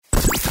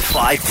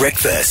5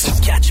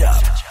 Breakfast. Catch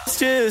up.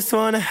 Just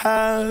wanna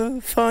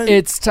have fun.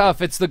 It's tough.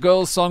 It's the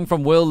girls' song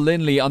from Will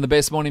Linley on the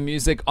Best Morning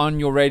Music on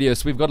your radio.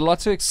 So we've got a lot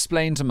to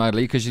explain to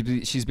Mudley because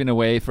she's been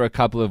away for a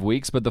couple of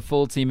weeks, but the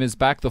full team is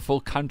back. The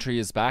full country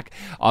is back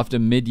after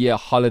mid-year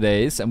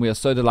holidays, and we are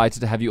so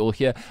delighted to have you all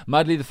here.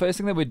 Mudley, the first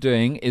thing that we're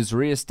doing is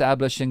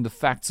re-establishing the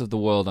facts of the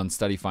world on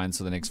study finds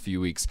for the next few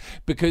weeks,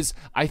 because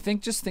I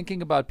think just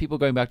thinking about people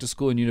going back to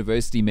school and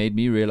university made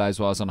me realize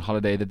while I was on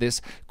holiday that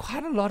there's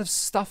quite a lot of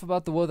stuff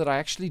about the world that I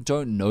actually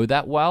don't know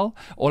that well,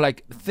 or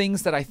like things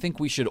that I think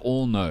we should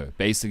all know,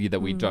 basically,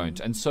 that we don't.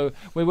 And so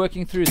we're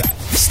working through that.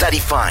 Study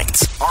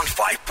finds on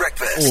 5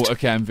 Breakfast. Oh,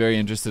 okay, I'm very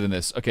interested in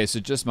this. Okay, so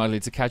just Mudley,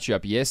 to catch you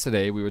up,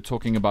 yesterday we were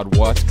talking about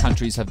what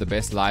countries have the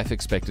best life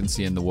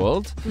expectancy in the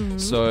world.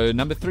 So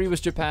number 3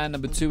 was Japan,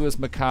 number 2 was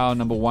Macau,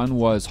 number 1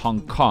 was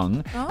Hong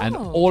Kong, and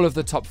all of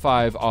the top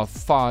 5 are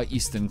Far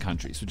Eastern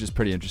countries, which is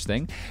pretty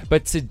interesting.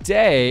 But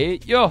today,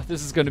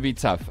 this is going to be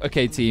tough.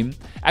 Okay, team.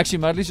 Actually,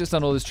 Mudley's just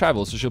done all this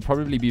travel, so she'll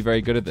probably be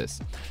very good at this.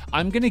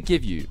 I'm going to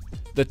give you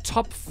the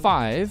top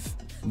 5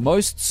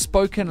 most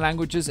spoken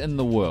languages in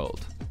the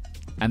world.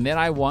 And then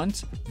I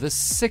want the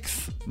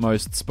 6th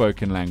most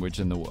spoken language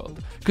in the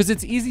world. Because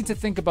it's easy to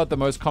think about the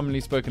most commonly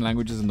spoken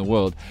languages in the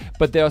world,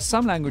 but there are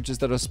some languages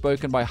that are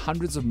spoken by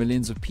hundreds of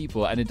millions of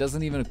people, and it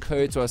doesn't even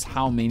occur to us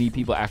how many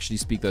people actually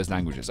speak those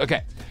languages.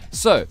 Okay,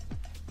 so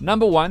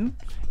number 1,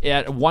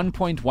 at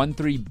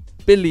 1.13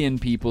 billion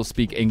people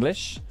speak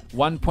English.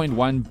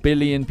 1.1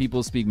 billion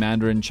people speak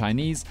Mandarin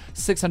Chinese,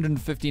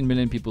 615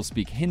 million people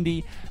speak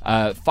Hindi,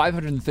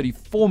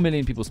 534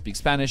 million people speak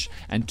Spanish,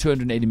 and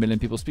 280 million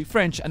people speak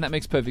French. And that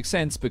makes perfect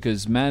sense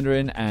because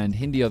Mandarin and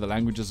Hindi are the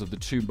languages of the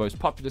 2 most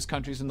populous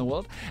countries in the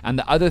world, and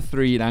the other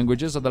 3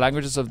 languages are the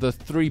languages of the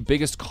 3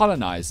 biggest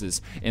colonizers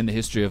in the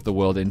history of the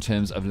world in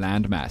terms of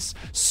landmass.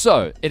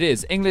 So it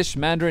is English,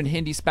 Mandarin,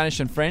 Hindi, Spanish,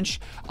 and French.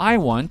 I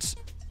want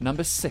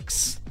number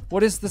 6.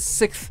 What is the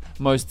 6th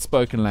most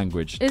spoken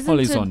language? Isn't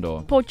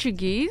it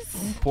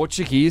Portuguese?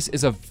 Portuguese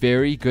is a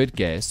very good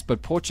guess,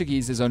 but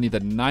Portuguese is only the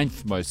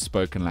 9th most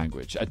spoken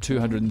language at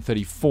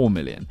 234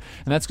 million.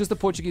 And that's because the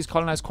Portuguese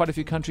colonized quite a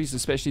few countries,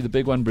 especially the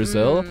big one,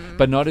 Brazil,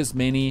 but not as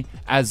many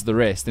as the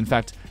rest. In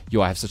fact,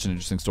 I have such an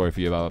interesting story for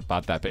you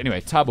about that. But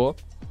anyway, Tabo,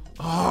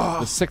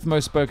 the 6th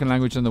most spoken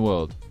language in the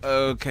world.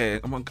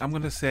 Okay, I'm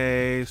going to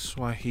say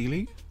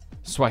Swahili.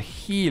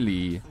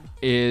 Swahili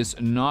is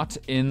not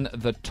in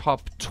the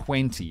top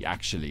 20,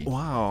 actually.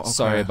 Wow. Okay.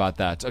 Sorry about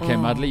that. Okay,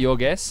 Mudley, your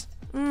guess?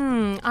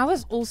 I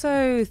was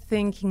also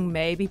thinking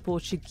maybe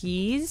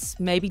Portuguese,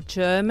 maybe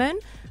German,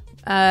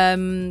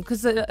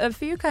 because a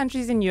few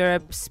countries in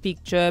Europe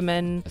speak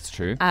German. That's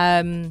true.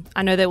 I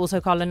know they also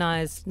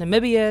colonized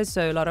Namibia,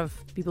 so a lot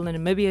of people in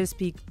Namibia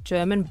speak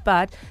German.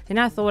 But then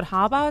I thought,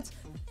 how about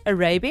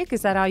Arabic?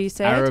 Is that how you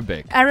say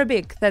Arabic. it?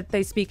 Arabic, that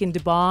they speak in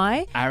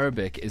Dubai.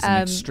 Arabic is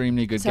an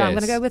extremely good so guess. I'm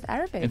going to go with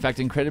Arabic. In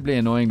fact, incredibly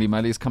annoyingly,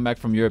 Mudley's come back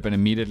from Europe and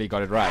immediately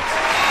got it right.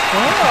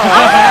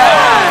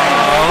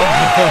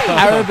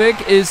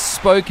 Arabic is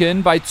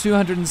spoken by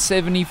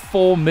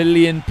 274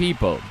 million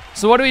people.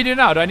 So what do we do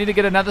now? Do I need to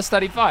get another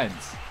study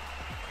finds?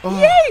 Yay,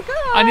 go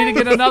on. I need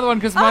to get another one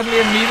because Mudley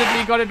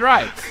immediately got it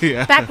right.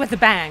 Yeah. Back with a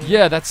bang.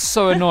 Yeah, that's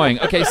so annoying.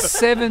 Okay,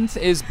 7th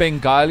is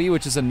Bengali,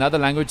 which is another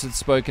language that's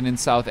spoken in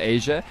South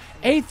Asia.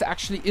 8th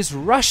actually is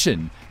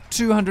Russian.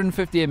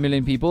 258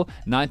 million people.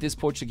 9th is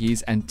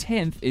Portuguese, and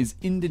 10th is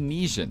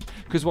Indonesian.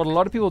 Because what a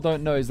lot of people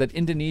don't know is that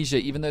Indonesia,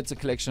 even though it's a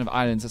collection of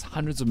islands, has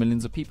hundreds of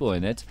millions of people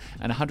in it,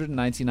 and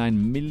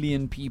 199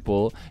 million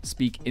people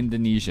speak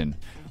Indonesian.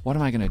 What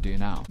am I going to do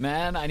now?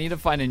 Man, I need to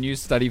find a new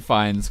study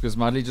finds because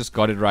Mudley just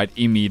got it right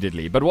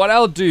immediately. But what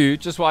I'll do,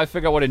 just while I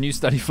figure out what a new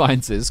study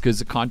finds is,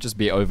 because it can't just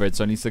be over,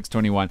 it's only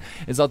 6:21,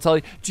 is I'll tell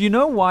you, do you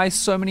know why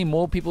so many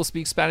more people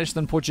speak Spanish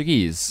than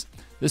Portuguese?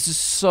 This is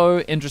so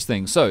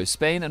interesting. So,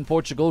 Spain and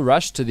Portugal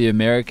rushed to the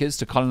Americas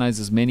to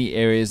colonize as many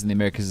areas in the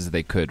Americas as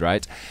they could,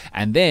 right?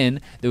 And then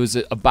there was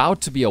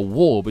about to be a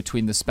war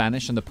between the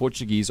Spanish and the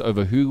Portuguese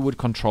over who would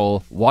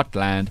control what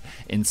land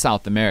in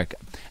South America.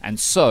 And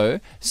so,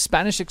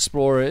 Spanish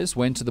explorers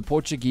went to the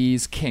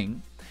Portuguese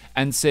king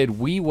and said,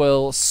 we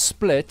will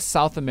split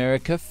South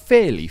America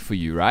fairly for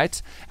you,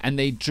 right? And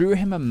they drew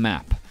him a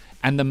map.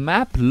 And the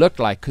map looked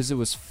like, because it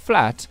was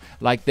flat,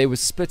 like they were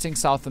splitting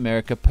South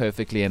America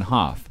perfectly in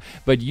half.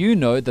 But you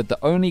know that the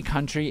only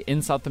country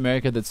in South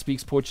America that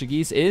speaks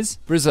Portuguese is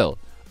Brazil.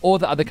 All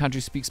the other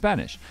countries speak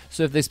Spanish.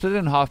 So if they split it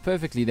in half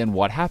perfectly, then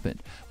what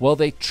happened? Well,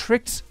 they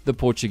tricked the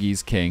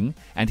Portuguese king,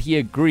 and he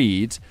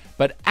agreed.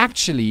 But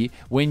actually,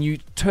 when you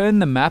turn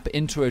the map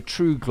into a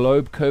true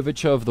globe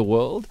curvature of the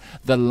world,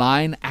 the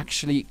line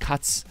actually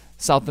cuts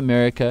South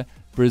America,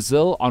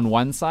 Brazil on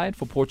one side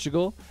for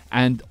Portugal,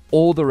 and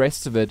all the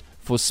rest of it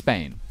for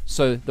Spain.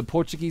 So the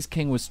Portuguese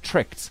king was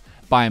tricked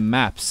by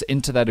maps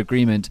into that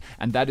agreement,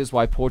 and that is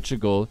why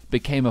Portugal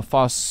became a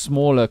far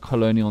smaller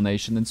colonial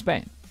nation than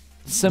Spain.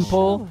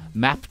 Simple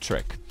map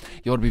trick.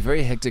 It would be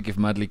very hectic if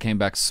Mudley came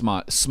back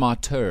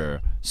smarter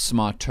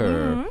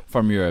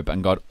from Europe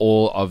and got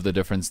all of the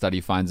different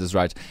study finds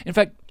right. In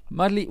fact,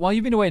 Mudley, while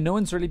you've been away, no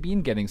one's really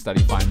been getting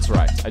study finds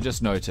right. I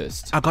just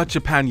noticed. I got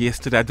Japan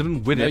yesterday. I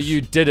didn't win No, it.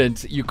 you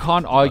didn't. You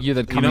can't argue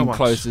that You know coming what?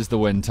 close is the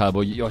win,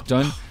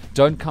 Tabo.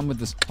 Don't come with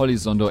this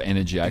Holizondo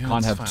energy. I can't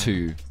it's have fine.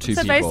 two So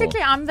people.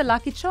 basically, I'm the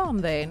lucky charm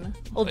then.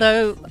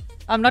 Although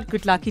I'm not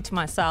good lucky to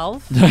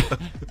myself.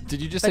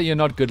 Did you just say you're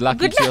not good lucky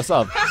Good to luck-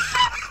 yourself?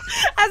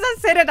 As I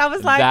said it, I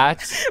was like,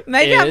 That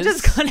maybe I'm is-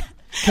 just gonna.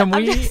 Can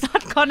I'm we, just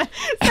not gonna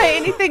say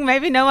anything.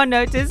 Maybe no one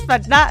noticed,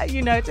 but now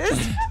you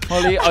noticed.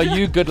 Holly, are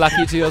you good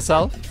lucky to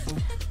yourself?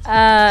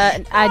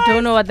 I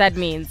don't know what that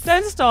means.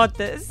 Don't start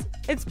this.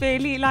 It's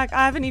barely like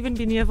I haven't even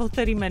been here for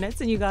 30 minutes,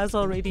 and you guys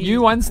already.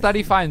 You won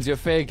study finds. You're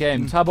fair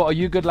game. Tabo, are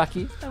you good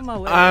lucky? Oh my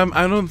word.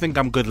 I don't think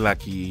I'm good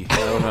lucky. I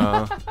don't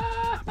know.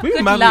 Maybe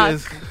Good Mudley luck.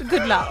 is.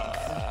 Good luck.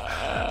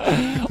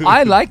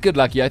 I like good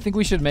lucky. I think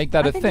we should make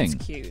that I a think thing.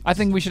 it's cute. I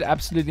think we should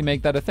absolutely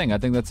make that a thing. I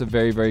think that's a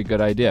very, very good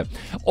idea.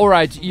 All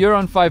right, you're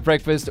on 5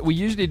 Breakfast. We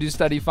usually do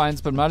study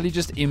finds, but Madly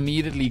just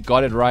immediately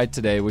got it right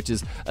today, which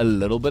is a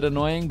little bit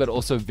annoying, but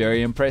also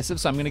very impressive.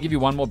 So I'm going to give you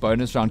one more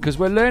bonus round because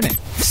we're learning.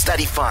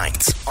 Study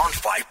finds on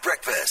 5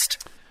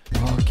 Breakfast.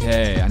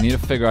 Okay, I need to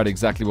figure out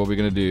exactly what we're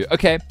going to do.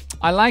 Okay,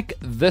 I like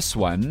this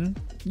one.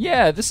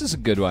 Yeah, this is a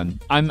good one.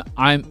 I'm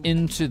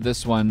into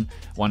this one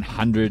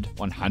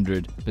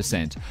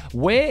 100%.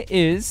 Where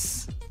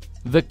is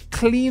the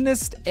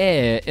cleanest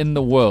air in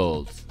the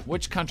world?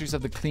 Which countries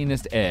have the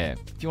cleanest air?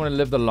 If you want to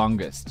live the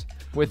longest.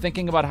 We're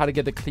thinking about how to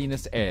get the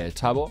cleanest air.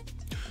 Tabo,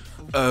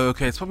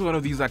 Okay, it's probably one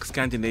of these like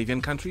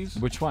Scandinavian countries.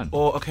 which one?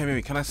 Or okay,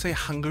 maybe can I say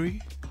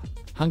Hungary?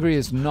 Hungary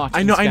is not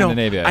I in know.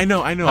 Scandinavia. I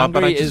know. But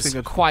Hungary I just is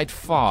figured, quite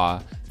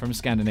far from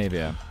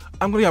Scandinavia.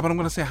 but I'm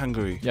gonna say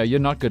Hungary. Yeah, you're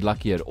not good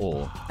lucky at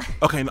all.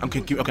 Okay, I've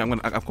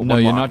got No,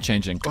 one you're more. not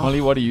changing.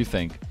 Holly, what do you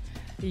think?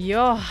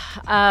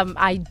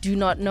 I do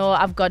not know.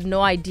 I've got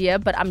no idea,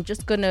 but I'm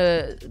just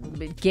gonna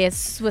guess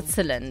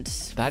Switzerland.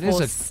 That is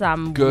for a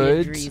some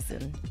good weird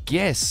reason.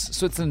 Guess.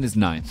 Switzerland is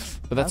 9th.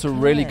 But that's a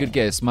really good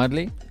guess.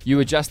 Mudley, you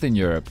were just in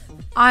Europe.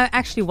 I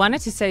actually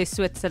wanted to say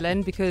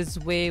Switzerland because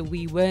where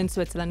we were in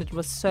Switzerland, it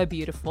was so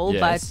beautiful.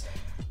 Yes. But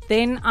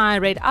then I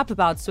read up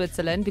about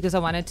Switzerland because I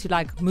wanted to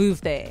like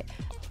move there.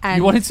 And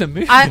You wanted to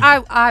move?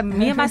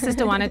 Me and my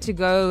sister wanted to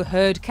go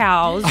herd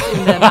cows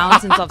in the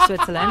mountains of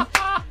Switzerland.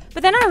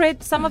 But then I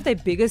read some of their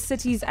biggest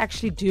cities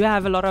actually do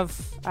have a lot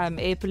of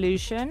air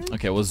pollution.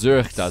 Okay, well,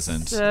 Zurich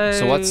doesn't. So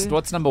So-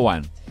 what's number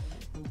one?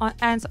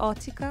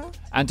 Antarctica.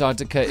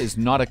 Antarctica is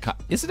not a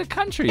Is it a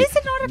country? Is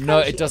it not a No,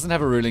 country? it doesn't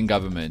have a ruling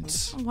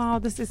government. Wow,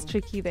 this is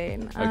tricky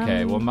then.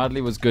 Okay, well,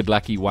 Mudley was good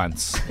lucky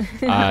once.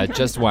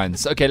 Just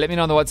once. Okay, let me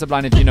know on the WhatsApp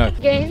line if you know.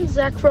 Again,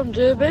 Zach from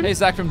Durban. Hey,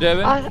 Zach from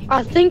Durban.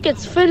 I think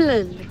it's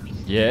Finland.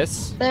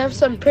 Yes. They have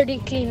some pretty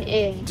clean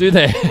air. Do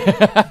they?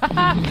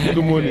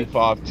 Good morning,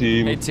 5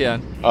 team. Hey,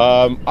 Tian.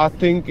 I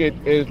think it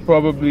is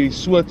probably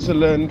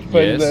Switzerland,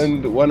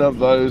 Finland, one of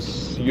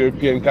those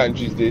European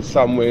countries. There's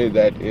somewhere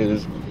that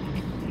is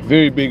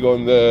very big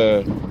on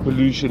the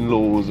pollution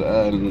laws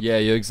and Yeah,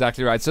 you're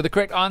exactly right. So the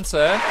correct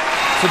answer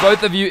to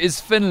both of you is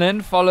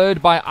Finland,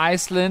 followed by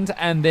Iceland,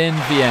 and then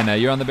Vienna.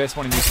 You're on the best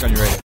morning music on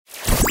your radio.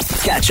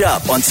 Catch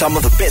up on some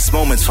of the best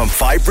moments from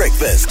 5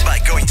 Breakfast by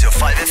going to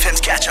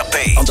 5FM's catch up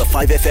page on the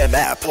 5FM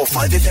app or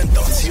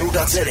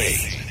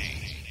 5FM.co.za.